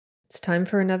It's time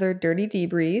for another Dirty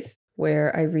Debrief,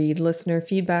 where I read listener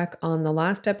feedback on the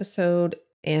last episode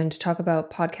and talk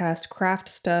about podcast craft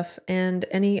stuff and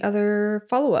any other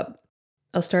follow-up.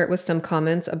 I'll start with some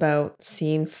comments about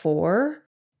scene 4,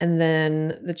 and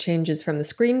then the changes from the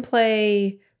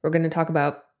screenplay. We're going to talk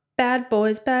about bad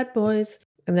boys,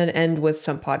 and then end with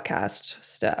some podcast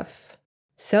stuff.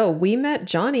 So we met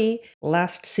Johnny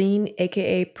last scene,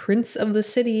 aka Prince of the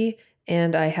City,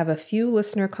 and I have a few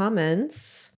listener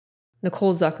comments.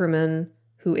 Nicole Zuckerman,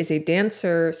 who is a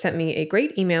dancer, sent me a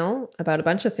great email about a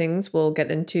bunch of things we'll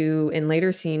get into in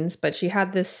later scenes, but she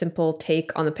had this simple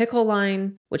take on the pickle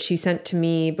line, which she sent to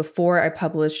me before I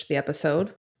published the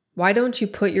episode. "Why don't you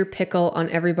put your pickle on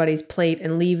everybody's plate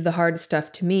and leave the hard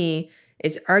stuff to me?"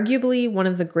 is arguably one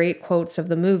of the great quotes of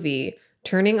the movie,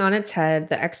 turning on its head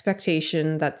the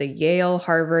expectation that the Yale,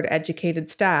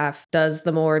 Harvard-educated staff does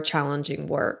the more challenging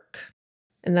work.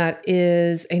 And that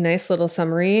is a nice little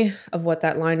summary of what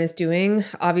that line is doing.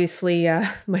 Obviously,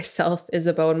 myself,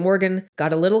 Isabeau, and Morgan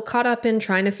got a little caught up in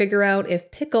trying to figure out if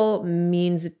pickle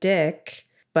means dick,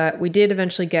 but we did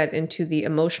eventually get into the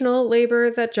emotional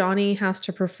labor that Johnny has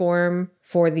to perform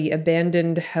for the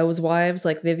abandoned housewives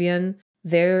like Vivian.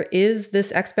 There is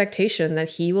this expectation that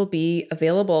he will be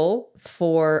available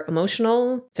for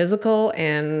emotional, physical,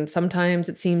 and sometimes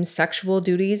it seems sexual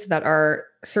duties that are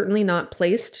certainly not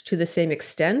placed to the same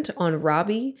extent on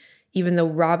Robbie, even though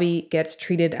Robbie gets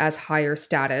treated as higher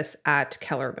status at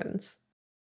Kellerman's.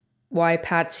 Why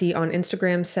Patsy on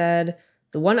Instagram said,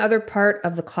 "The one other part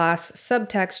of the class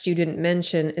subtext you didn't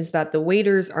mention is that the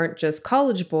waiters aren't just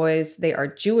college boys, they are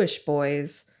Jewish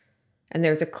boys. And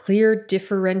there's a clear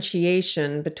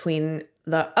differentiation between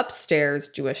the upstairs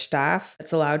Jewish staff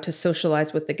that's allowed to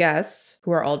socialize with the guests,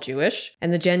 who are all Jewish,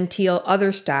 and the genteel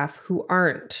other staff who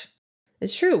aren't."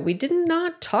 It's true, we did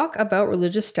not talk about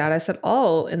religious status at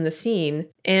all in the scene.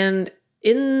 And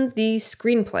in the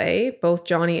screenplay, both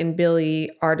Johnny and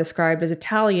Billy are described as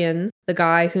Italian. The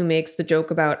guy who makes the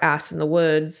joke about ass in the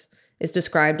woods is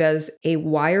described as a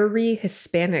wiry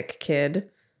Hispanic kid,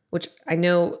 which I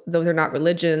know those are not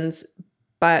religions,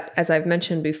 but as I've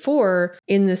mentioned before,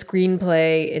 in the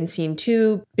screenplay in scene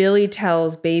 2, Billy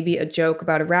tells Baby a joke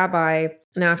about a rabbi,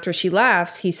 and after she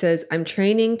laughs, he says, "I'm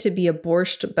training to be a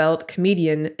Borscht Belt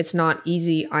comedian. It's not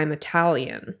easy, I'm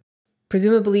Italian."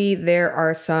 Presumably, there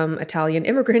are some Italian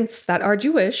immigrants that are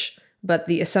Jewish, but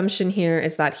the assumption here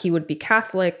is that he would be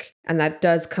Catholic, and that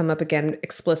does come up again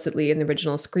explicitly in the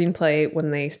original screenplay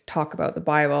when they talk about the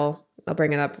Bible. I'll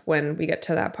bring it up when we get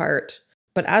to that part.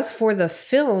 But as for the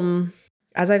film,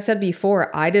 as I've said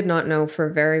before, I did not know for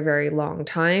a very, very long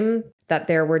time that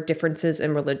there were differences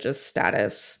in religious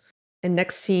status. And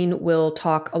next scene, we'll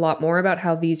talk a lot more about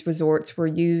how these resorts were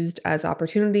used as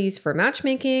opportunities for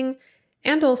matchmaking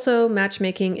and also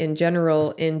matchmaking in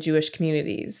general in Jewish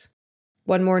communities.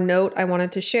 One more note I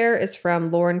wanted to share is from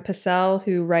Lauren Pissell,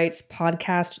 who writes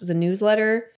Podcast the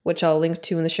Newsletter, which I'll link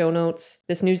to in the show notes.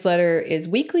 This newsletter is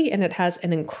weekly and it has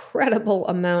an incredible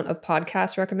amount of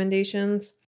podcast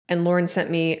recommendations. And Lauren sent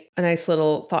me a nice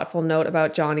little thoughtful note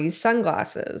about Johnny's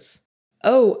sunglasses.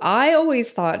 Oh, I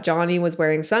always thought Johnny was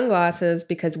wearing sunglasses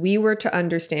because we were to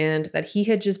understand that he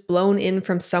had just blown in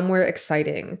from somewhere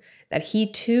exciting, that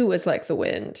he too was like the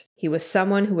wind. He was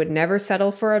someone who would never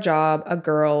settle for a job, a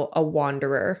girl, a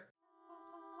wanderer.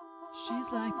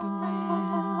 She's like the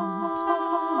wind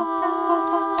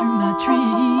through my tree.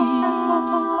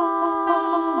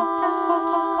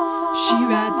 She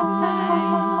rides the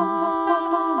night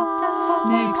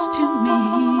next to me.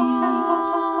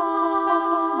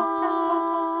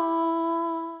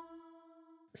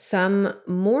 Some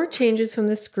more changes from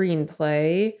the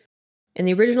screenplay. In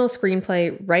the original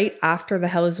screenplay, right after the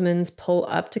Housemans pull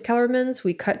up to Kellerman's,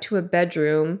 we cut to a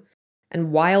bedroom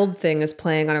and Wild Thing is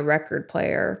playing on a record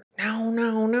player. No,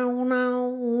 no, no,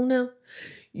 no, no.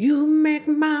 You make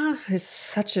my... It's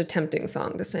such a tempting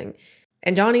song to sing.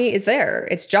 And Johnny is there.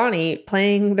 It's Johnny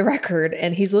playing the record,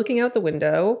 and he's looking out the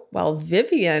window while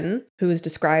Vivian, who is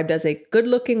described as a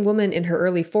good-looking woman in her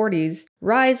early 40s,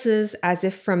 rises as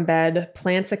if from bed,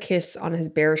 plants a kiss on his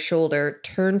bare shoulder,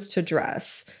 turns to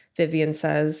dress. Vivian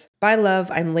says, "Bye, love,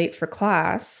 I'm late for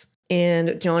class."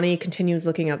 And Johnny continues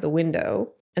looking out the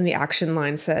window, and the action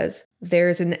line says,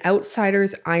 "There's an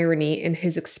outsider's irony in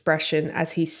his expression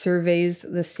as he surveys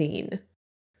the scene."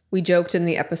 We joked in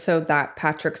the episode that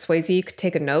Patrick Swayze could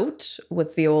take a note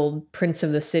with the old Prince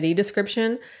of the City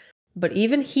description, but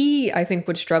even he, I think,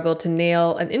 would struggle to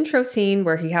nail an intro scene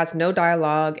where he has no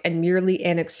dialogue and merely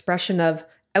an expression of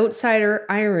outsider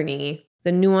irony.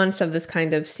 The nuance of this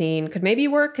kind of scene could maybe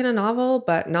work in a novel,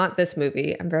 but not this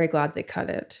movie. I'm very glad they cut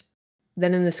it.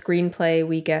 Then in the screenplay,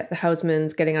 we get the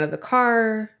Housemans getting out of the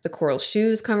car, the coral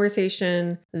shoes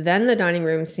conversation, then the dining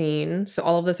room scene. So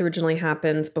all of this originally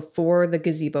happens before the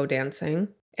gazebo dancing.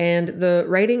 And the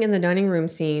writing in the dining room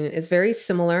scene is very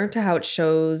similar to how it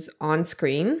shows on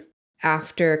screen.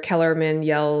 After Kellerman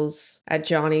yells at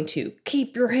Johnny to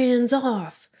keep your hands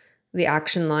off, the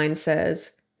action line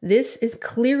says, "This is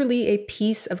clearly a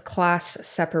piece of class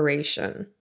separation."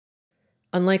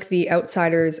 Unlike the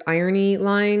outsider's irony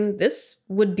line, this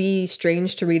would be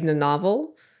strange to read in a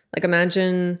novel. Like,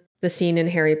 imagine the scene in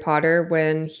Harry Potter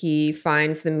when he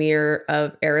finds the mirror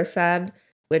of Erised,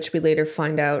 which we later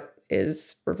find out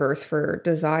is reverse for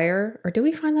desire. Or do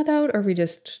we find that out, or we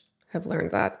just have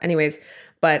learned that? Anyways,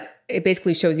 but it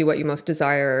basically shows you what you most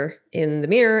desire in the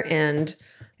mirror. And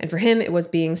for him, it was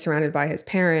being surrounded by his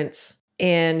parents.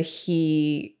 And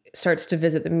he starts to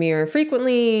visit the mirror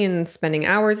frequently and spending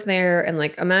hours there. And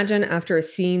like, imagine after a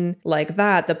scene like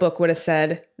that, the book would have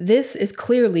said, "This is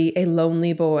clearly a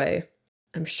lonely boy."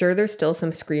 I'm sure there's still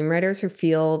some screenwriters who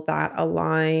feel that a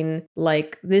line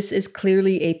like "this is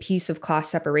clearly a piece of class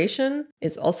separation"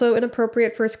 is also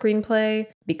inappropriate for a screenplay,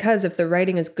 because if the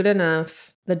writing is good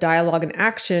enough, the dialogue and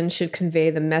action should convey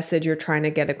the message you're trying to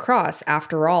get across.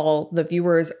 After all, the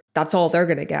viewers, that's all they're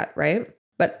going to get, right?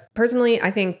 But personally, I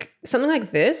think something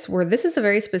like this, where this is a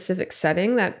very specific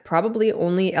setting that probably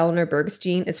only Eleanor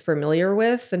Bergstein is familiar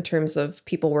with in terms of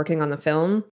people working on the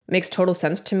film, makes total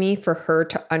sense to me for her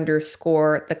to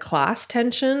underscore the class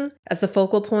tension as the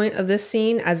focal point of this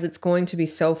scene, as it's going to be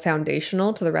so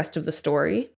foundational to the rest of the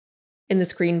story. In the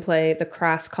screenplay, the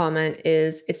crass comment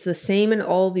is, "It's the same in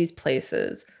all these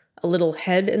places. A little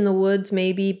head in the woods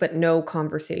maybe, but no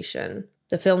conversation."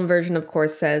 The film version, of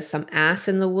course, says "some ass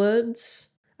in the woods."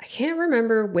 I can't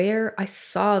remember where I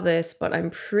saw this, but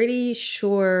I'm pretty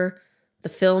sure the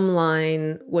film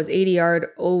line was ADR'd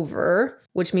over,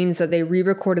 which means that they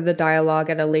re-recorded the dialogue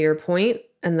at a later point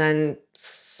and then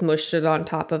smushed it on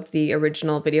top of the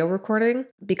original video recording.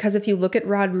 Because if you look at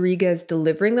Rodriguez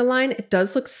delivering the line, it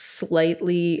does look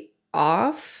slightly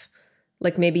off.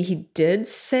 Like maybe he did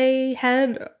say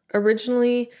head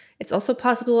originally. It's also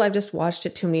possible I've just watched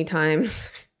it too many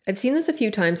times. I've seen this a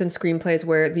few times in screenplays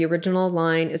where the original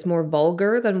line is more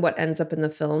vulgar than what ends up in the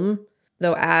film.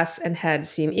 Though ass and head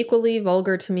seem equally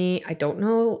vulgar to me, I don't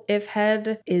know if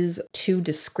head is too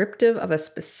descriptive of a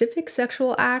specific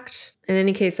sexual act. In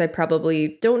any case, I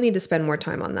probably don't need to spend more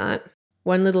time on that.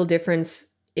 One little difference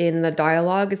in the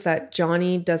dialogue is that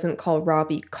Johnny doesn't call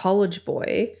Robbie college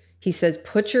boy. He says,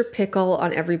 "Put your pickle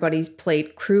on everybody's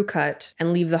plate, crew cut,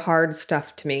 and leave the hard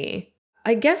stuff to me."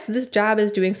 I guess this job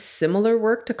is doing similar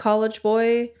work to college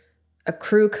boy. A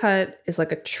crew cut is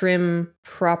like a trim,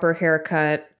 proper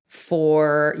haircut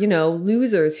for,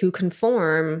 losers who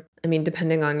conform. I mean,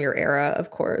 depending on your era, of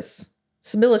course.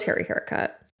 It's a military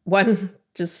haircut. One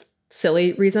just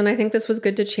silly reason I think this was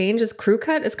good to change is crew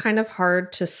cut is kind of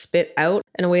hard to spit out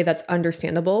in a way that's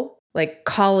understandable. Like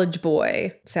college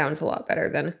boy sounds a lot better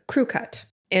than crew cut.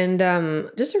 And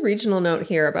just a regional note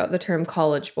here about the term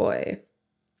college boy.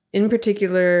 In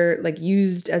particular, like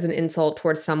used as an insult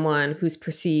towards someone who's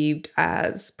perceived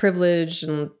as privileged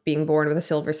and being born with a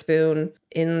silver spoon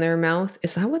in their mouth.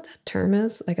 Is that what that term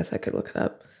is? I guess I could look it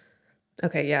up.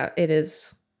 Okay, yeah, it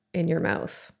is in your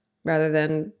mouth rather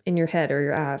than in your head or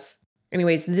your ass.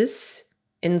 Anyways, this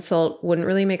insult wouldn't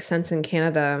really make sense in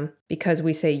Canada because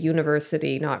we say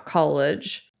university, not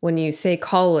college. When you say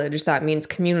college, that means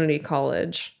community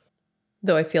college.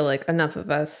 Though I feel like enough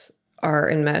of us are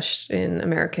enmeshed in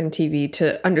American TV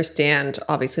to understand,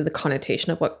 obviously, the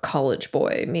connotation of what college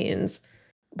boy means.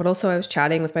 But also I was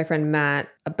chatting with my friend Matt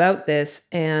about this,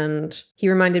 and he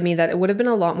reminded me that it would have been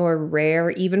a lot more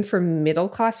rare, even for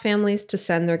middle-class families, to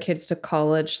send their kids to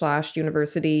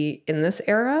college/university in this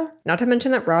era. Not to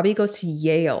mention that Robbie goes to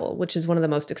Yale, which is one of the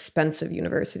most expensive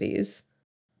universities.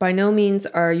 By no means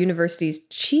are universities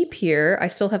cheap here. I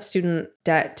still have student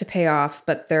debt to pay off,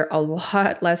 but they're a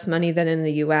lot less money than in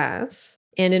the US.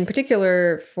 And in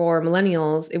particular, for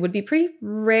millennials, it would be pretty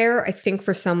rare, I think,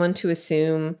 for someone to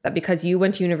assume that because you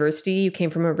went to university, you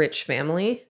came from a rich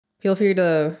family. Feel free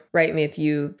to write me if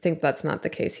you think that's not the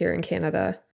case here in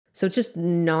Canada. So it's just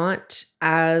not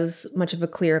as much of a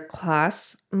clear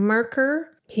class marker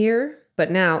here. But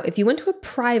now, if you went to a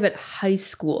private high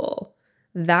school,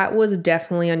 that was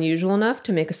definitely unusual enough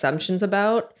to make assumptions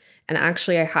about. And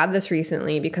actually, I had this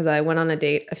recently because I went on a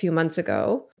date a few months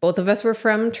ago. Both of us were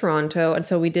from Toronto. And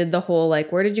so we did the whole,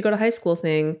 like, where did you go to high school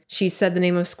thing? She said the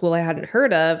name of school I hadn't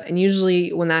heard of. And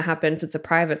usually when that happens, it's a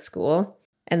private school.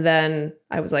 And then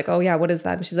I was like, oh, yeah, what is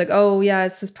that? And she's like, oh, yeah,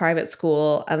 it's this private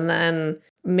school. And then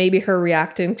Maybe her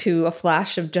reacting to a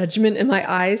flash of judgment in my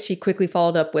eyes, she quickly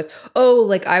followed up with, oh,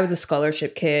 like I was a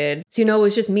scholarship kid. So, it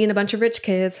was just me and a bunch of rich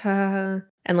kids. Ha.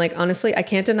 And like, honestly, I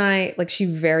can't deny, like, she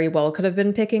very well could have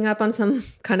been picking up on some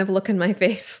kind of look in my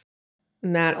face.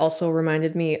 Matt also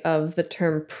reminded me of the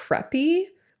term preppy,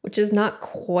 which is not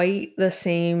quite the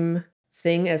same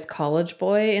thing as college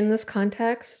boy in this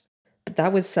context. But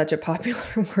that was such a popular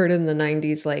word in the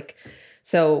 90s. Like,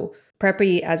 so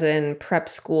preppy as in prep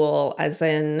school, as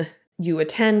in you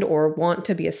attend or want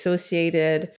to be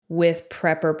associated with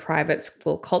prep or private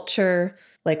school culture,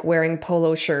 like wearing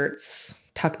polo shirts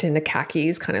tucked into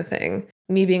khakis kind of thing.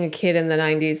 Me being a kid in the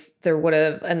 90s, there would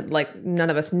have, and like none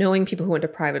of us knowing people who went to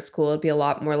private school, it'd be a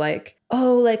lot more like,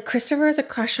 oh, like Christopher has a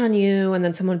crush on you. And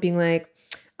then someone being like,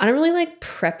 I don't really like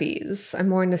preppies. I'm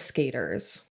more into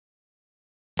skaters.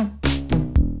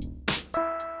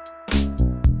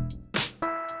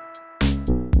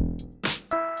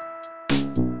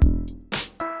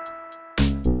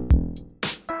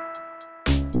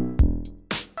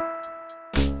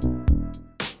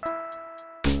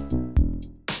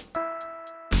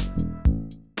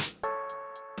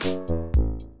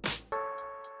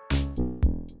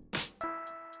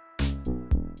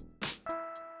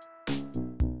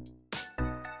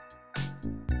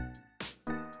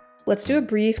 Let's do a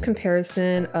brief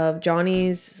comparison of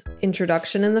Johnny's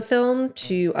introduction in the film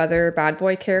to other bad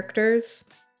boy characters.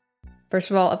 First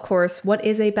of all, of course, what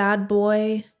is a bad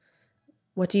boy?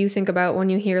 What do you think about when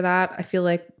you hear that? I feel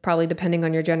like probably depending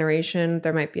on your generation,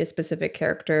 there might be a specific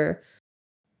character.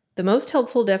 The most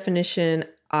helpful definition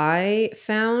I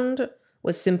found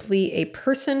was simply a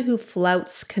person who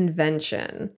flouts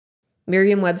convention.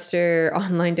 Merriam-Webster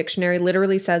Online Dictionary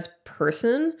literally says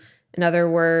person. In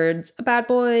other words, a bad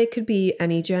boy could be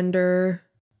any gender.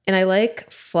 And I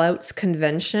like flouts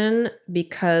convention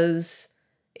because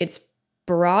it's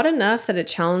broad enough that it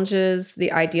challenges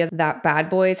the idea that bad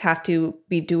boys have to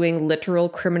be doing literal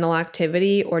criminal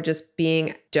activity or just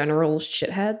being general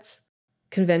shitheads.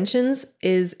 Conventions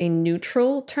is a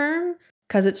neutral term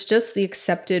because it's just the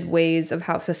accepted ways of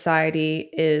how society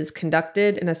is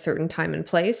conducted in a certain time and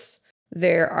place.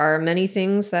 There are many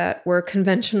things that were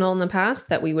conventional in the past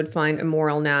that we would find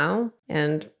immoral now,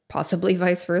 and possibly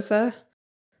vice versa.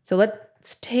 So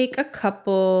let's take a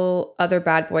couple other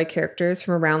bad boy characters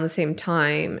from around the same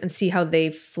time and see how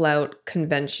they flout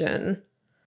convention.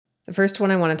 The first one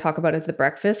I want to talk about is The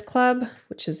Breakfast Club,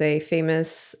 which is a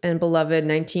famous and beloved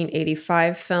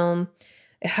 1985 film.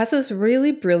 It has this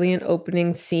really brilliant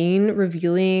opening scene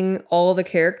revealing all the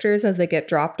characters as they get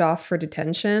dropped off for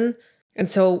detention. And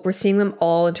so we're seeing them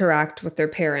all interact with their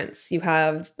parents. You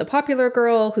have the popular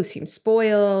girl who seems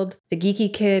spoiled, the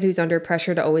geeky kid who's under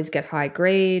pressure to always get high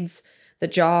grades, the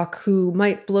jock who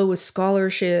might blow a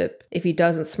scholarship if he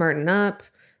doesn't smarten up,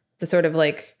 the sort of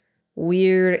like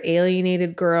weird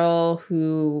alienated girl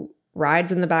who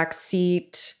rides in the back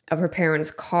seat of her parents'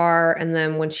 car, and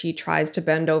then when she tries to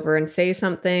bend over and say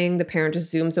something, the parent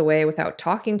just zooms away without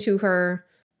talking to her.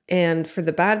 And for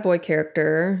the bad boy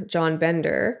character, John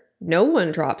Bender, no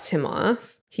one drops him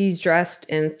off. He's dressed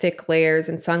in thick layers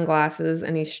and sunglasses,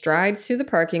 and he strides through the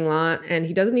parking lot, and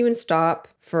he doesn't even stop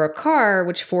for a car,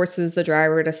 which forces the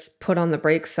driver to put on the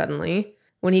brakes suddenly.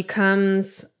 When he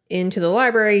comes into the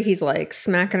library, he's like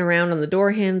smacking around on the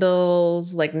door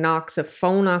handles, like knocks a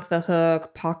phone off the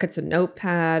hook, pockets a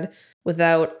notepad.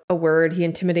 Without a word, he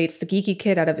intimidates the geeky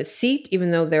kid out of his seat,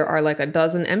 even though there are like a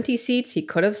dozen empty seats he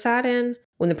could have sat in.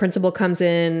 When the principal comes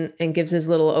in and gives his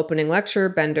little opening lecture,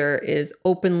 Bender is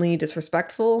openly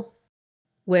disrespectful.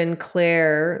 When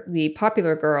Claire, the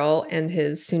popular girl and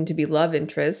his soon-to-be love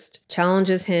interest,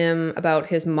 challenges him about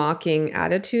his mocking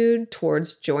attitude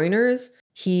towards joiners,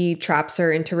 he traps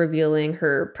her into revealing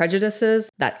her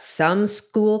prejudices that some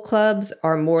school clubs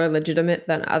are more legitimate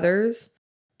than others.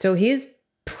 So he's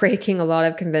breaking a lot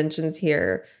of conventions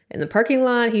here. In the parking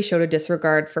lot, he showed a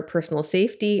disregard for personal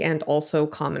safety and also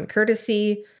common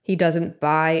courtesy. He doesn't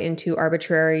buy into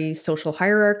arbitrary social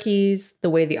hierarchies the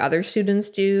way the other students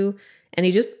do. And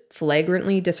he just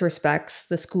flagrantly disrespects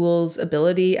the school's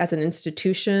ability as an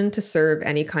institution to serve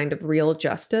any kind of real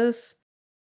justice.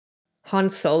 Han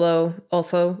Solo,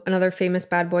 also another famous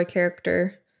bad boy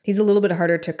character. He's a little bit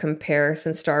harder to compare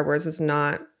since Star Wars is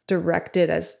not directed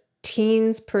as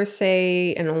teens per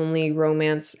se, and only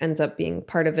romance ends up being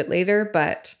part of it later.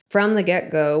 But from the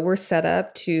get-go, we're set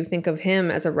up to think of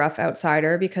him as a rough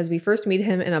outsider because we first meet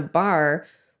him in a bar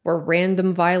where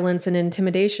random violence and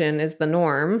intimidation is the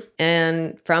norm.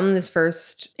 And from this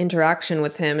first interaction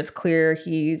with him, it's clear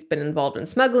he's been involved in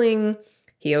smuggling,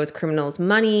 he owes criminals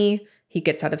money, he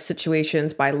gets out of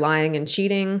situations by lying and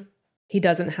cheating. He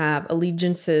doesn't have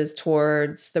allegiances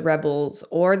towards the rebels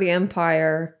or the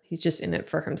Empire. He's just in it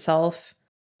for himself.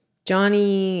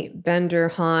 Johnny, Bender,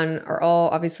 Han are all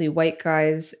obviously white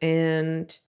guys,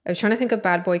 and I was trying to think of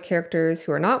bad boy characters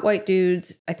who are not white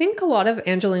dudes. I think a lot of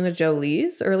Angelina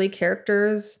Jolie's early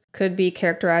characters could be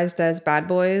characterized as bad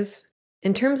boys.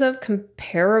 In terms of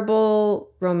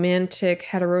comparable romantic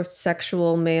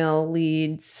heterosexual male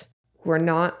leads who are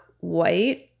not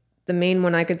white, the main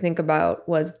one I could think about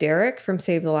was Derek from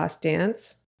Save the Last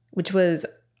Dance, which was,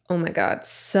 oh my God,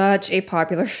 such a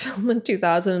popular film in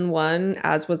 2001,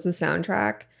 as was the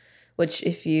soundtrack, which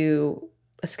if you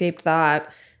escaped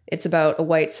that, it's about a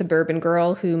white suburban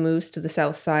girl who moves to the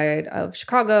south side of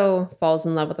Chicago, falls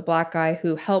in love with a black guy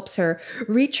who helps her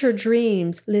reach her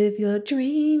dreams, live your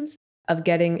dreams, of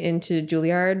getting into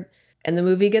Juilliard. And the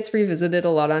movie gets revisited a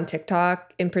lot on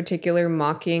TikTok, in particular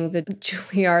mocking the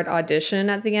Juilliard audition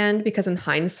at the end, because in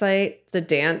hindsight, the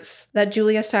dance that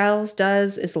Julia Stiles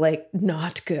does is like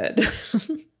not good.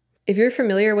 If you're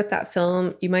familiar with that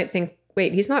film, you might think,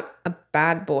 wait, he's not a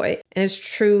bad boy. And it's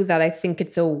true that I think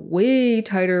it's a way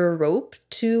tighter rope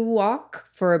to walk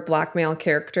for a black male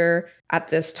character at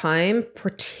this time,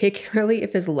 particularly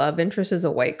if his love interest is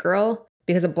a white girl.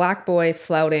 Because a black boy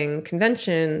flouting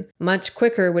convention much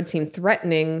quicker would seem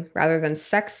threatening rather than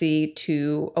sexy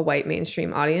to a white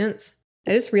mainstream audience.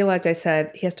 I just realized I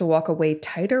said he has to walk a way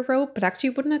tighter rope, but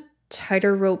actually wouldn't a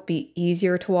tighter rope be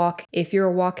easier to walk if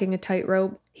you're walking a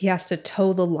tightrope? He has to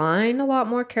toe the line a lot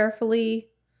more carefully.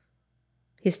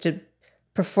 He has to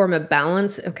perform a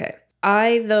balance. Okay.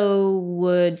 I, though,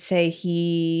 would say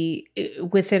he,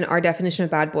 within our definition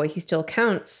of bad boy, he still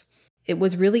counts. It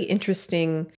was really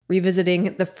interesting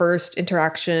revisiting the first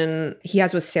interaction he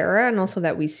has with Sarah and also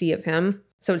that we see of him.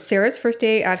 So it's Sarah's first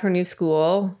day at her new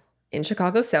school in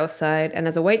Chicago South Side. And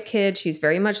as a white kid, she's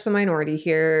very much the minority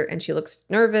here and she looks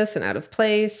nervous and out of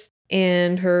place.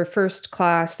 And her first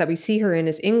class that we see her in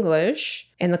is English.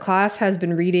 And the class has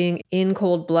been reading In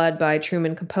Cold Blood by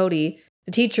Truman Capote.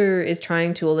 The teacher is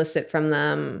trying to elicit from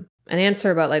them an answer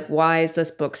about like, why is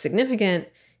this book significant?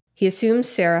 He assumes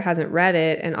Sarah hasn't read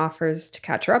it and offers to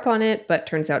catch her up on it, but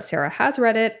turns out Sarah has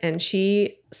read it, and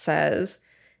she says,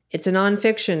 it's a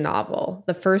nonfiction novel,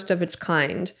 the first of its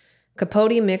kind.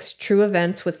 Capote mixed true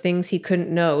events with things he couldn't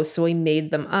know, so he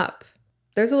made them up.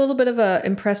 There's a little bit of a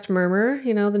impressed murmur,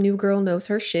 the new girl knows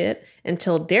her shit,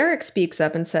 until Derek speaks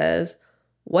up and says,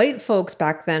 white folks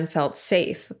back then felt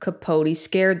safe. Capote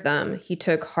scared them. He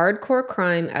took hardcore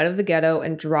crime out of the ghetto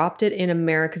and dropped it in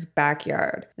America's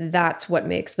backyard. That's what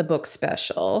makes the book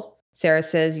special. Sarah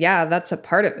says, yeah, that's a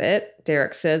part of it.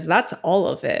 Derek says, that's all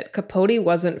of it. Capote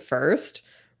wasn't first.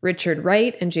 Richard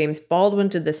Wright and James Baldwin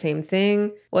did the same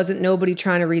thing. Wasn't nobody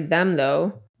trying to read them,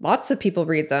 though. Lots of people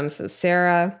read them, says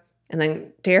Sarah. And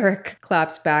then Derek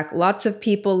claps back. Lots of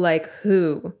people like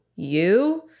who?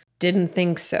 You? Didn't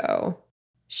think so.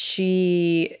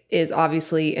 She is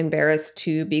obviously embarrassed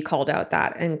to be called out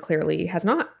that and clearly has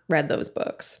not read those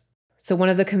books. So one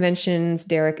of the conventions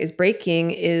Derek is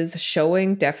breaking is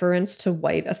showing deference to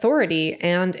white authority.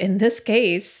 And in this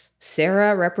case,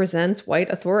 Sarah represents white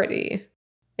authority.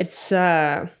 It's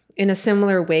in a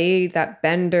similar way that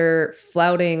Bender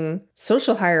flouting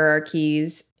social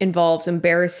hierarchies involves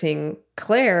embarrassing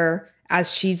Claire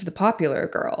as she's the popular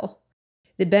girl.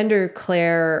 The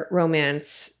Bender-Claire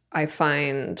romance I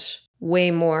find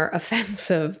way more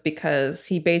offensive because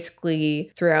he basically,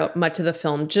 throughout much of the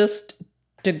film, just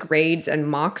degrades and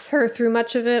mocks her through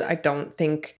much of it. I don't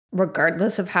think,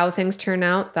 regardless of how things turn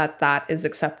out, that is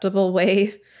acceptable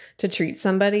way to treat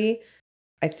somebody.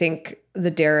 I think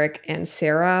the Derek and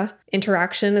Sarah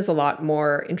interaction is a lot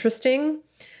more interesting,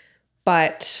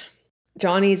 but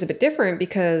Johnny's a bit different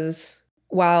because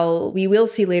while we will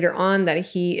see later on that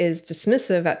he is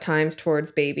dismissive at times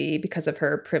towards Baby because of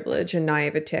her privilege and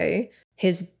naivete,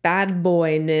 his bad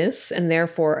boyness and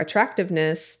therefore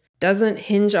attractiveness doesn't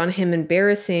hinge on him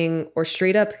embarrassing or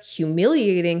straight up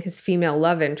humiliating his female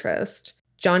love interest.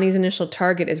 Johnny's initial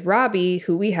target is Robbie,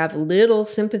 who we have little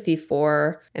sympathy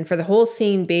for, and for the whole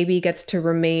scene, Baby gets to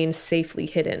remain safely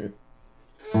hidden.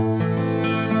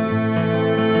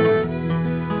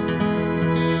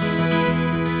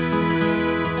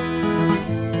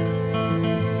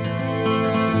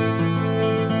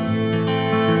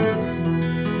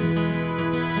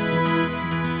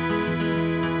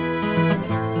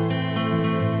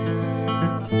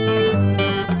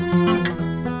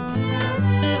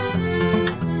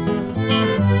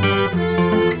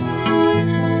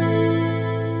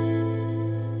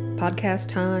 Podcast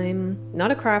time.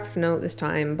 Not a craft note this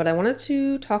time, but I wanted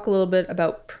to talk a little bit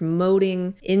about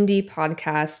promoting indie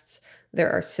podcasts There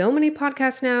are so many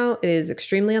podcasts now, it is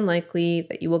extremely unlikely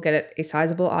that you will get a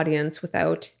sizable audience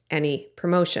without any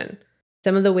promotion.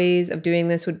 Some of the ways of doing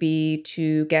this would be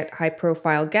to get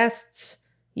high-profile guests,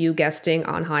 you guesting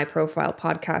on high-profile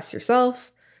podcasts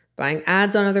yourself, buying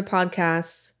ads on other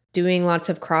podcasts, doing lots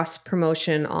of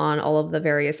cross-promotion on all of the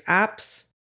various apps,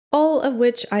 all of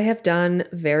which I have done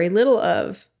very little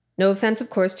of. No offense, of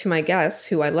course, to my guests,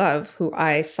 who I love, who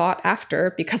I sought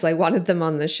after because I wanted them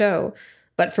on the show.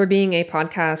 But for being a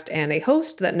podcast and a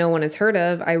host that no one has heard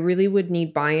of, I really would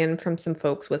need buy-in from some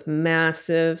folks with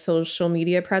massive social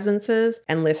media presences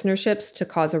and listenerships to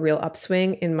cause a real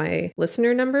upswing in my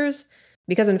listener numbers.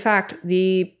 Because in fact,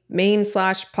 the main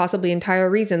 / possibly entire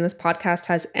reason this podcast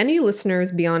has any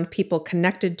listeners beyond people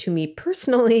connected to me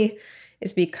personally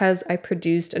is because I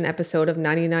produced an episode of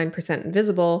 99%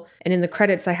 Invisible, and in the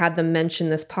credits I had them mention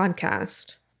this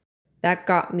podcast. That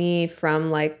got me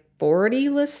from 40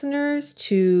 listeners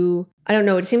to, I don't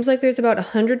know, it seems like there's about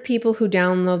 100 people who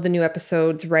download the new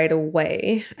episodes right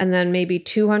away, and then maybe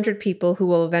 200 people who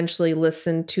will eventually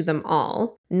listen to them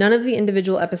all. None of the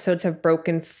individual episodes have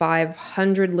broken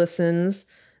 500 listens,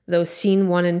 though scene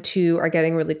 1 and 2 are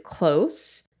getting really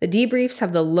close. The debriefs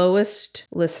have the lowest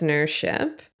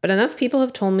listenership, but enough people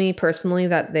have told me personally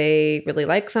that they really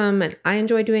like them and I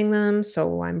enjoy doing them,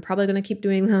 so I'm probably going to keep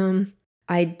doing them.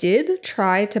 I did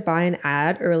try to buy an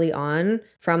ad early on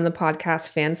from the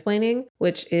podcast Fansplaining,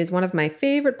 which is one of my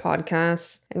favorite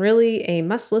podcasts and really a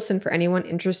must-listen for anyone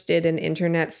interested in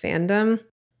internet fandom.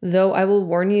 Though I will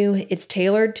warn you, it's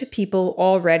tailored to people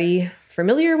already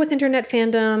familiar with internet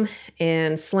fandom,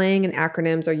 and slang and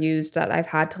acronyms are used that I've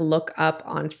had to look up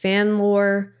on fan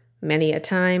lore many a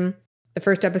time. The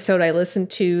first episode I listened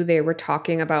to, they were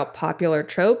talking about popular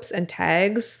tropes and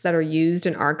tags that are used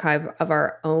in Archive of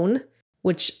Our Own,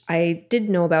 which I did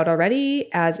know about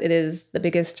already, as it is the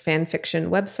biggest fan fiction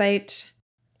website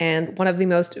and one of the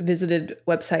most visited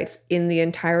websites in the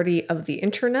entirety of the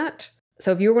internet.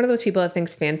 So if you're one of those people that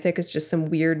thinks fanfic is just some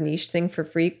weird niche thing for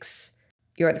freaks,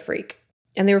 you're the freak.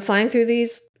 And they were flying through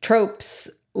these tropes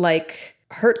like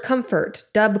hurt comfort,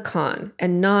 dub con,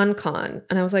 and non-con.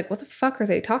 And I was like, what the fuck are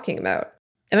they talking about?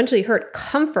 Eventually, hurt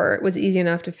comfort was easy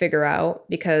enough to figure out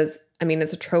because,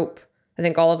 it's a trope I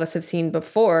think all of us have seen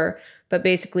before, but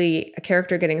basically a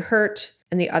character getting hurt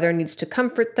and the other needs to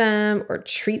comfort them or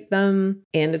treat them.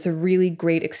 And it's a really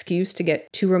great excuse to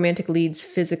get two romantic leads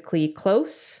physically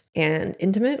close and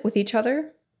intimate with each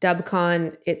other.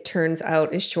 Dubcon, it turns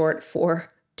out, is short for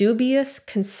dubious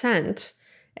consent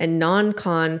and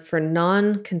non-con for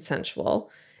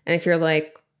non-consensual. And if you're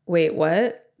like, wait,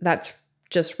 what? That's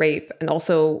just rape. And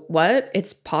also, what?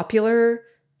 It's popular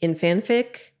in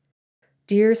fanfic?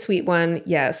 Dear sweet one,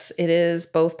 yes, it is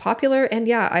both popular and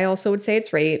yeah, I also would say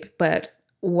it's rape, but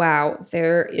wow,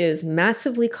 there is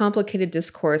massively complicated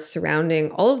discourse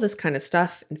surrounding all of this kind of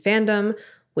stuff in fandom,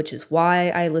 which is why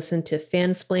I listen to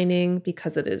Fansplaining,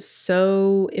 because it is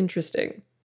so interesting.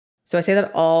 So I say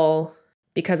that all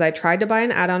because I tried to buy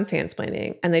an ad on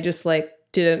Fansplaining and they just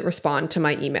didn't respond to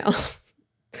my email.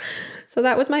 So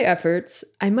that was my efforts.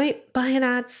 I might buy an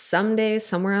ad someday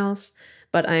somewhere else,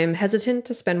 but I'm hesitant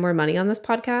to spend more money on this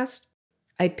podcast.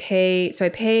 I pay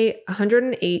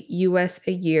 $108 US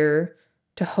a year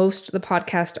to host the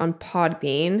podcast on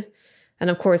Podbean. And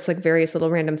of course, various little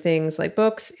random things like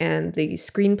books and the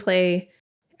screenplay.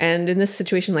 And in this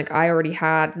situation, I already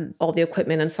had all the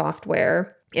equipment and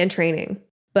software and training.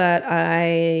 But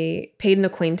I paid an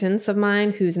acquaintance of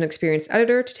mine who's an experienced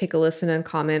editor to take a listen and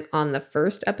comment on the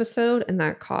first episode, and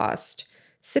that cost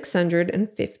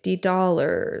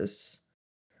 $650.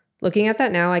 Looking at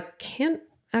that now, I can't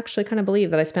actually kind of believe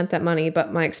that I spent that money,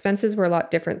 but my expenses were a lot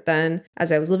different then,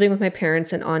 as I was living with my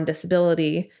parents and on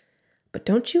disability. But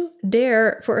don't you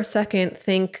dare for a second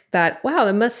think that, wow,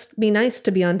 that must be nice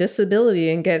to be on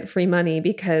disability and get free money,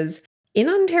 because in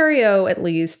Ontario, at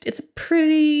least, it's a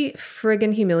pretty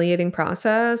friggin' humiliating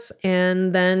process,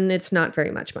 and then it's not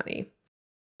very much money.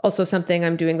 Also, something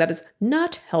I'm doing that is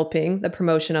not helping the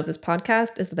promotion of this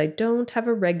podcast is that I don't have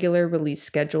a regular release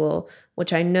schedule,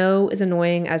 which I know is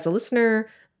annoying as a listener,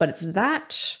 but it's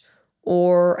that,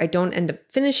 or I don't end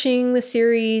up finishing the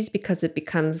series because it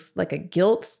becomes a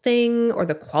guilt thing, or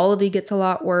the quality gets a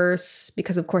lot worse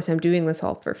because, of course, I'm doing this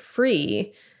all for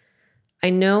free. I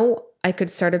know I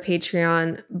could start a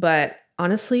Patreon, but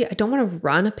honestly, I don't want to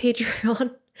run a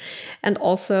Patreon. And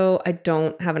also, I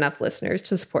don't have enough listeners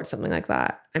to support something like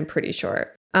that, I'm pretty sure.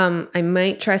 I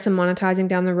might try some monetizing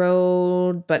down the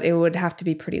road, but it would have to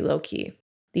be pretty low-key.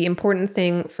 The important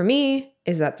thing for me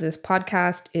is that this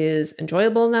podcast is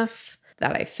enjoyable enough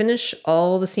that I finish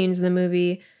all the scenes in the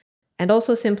movie And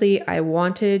also simply, I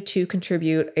wanted to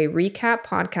contribute a recap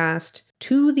podcast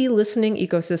to the listening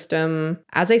ecosystem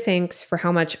as a thanks for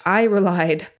how much I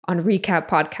relied on recap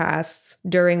podcasts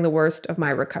during the worst of my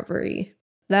recovery.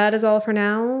 That is all for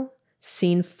now.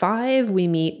 Scene 5, we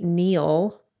meet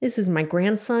Neil. This is my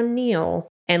grandson, Neil.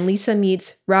 And Lisa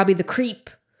meets Robbie the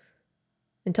Creep.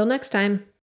 Until next time.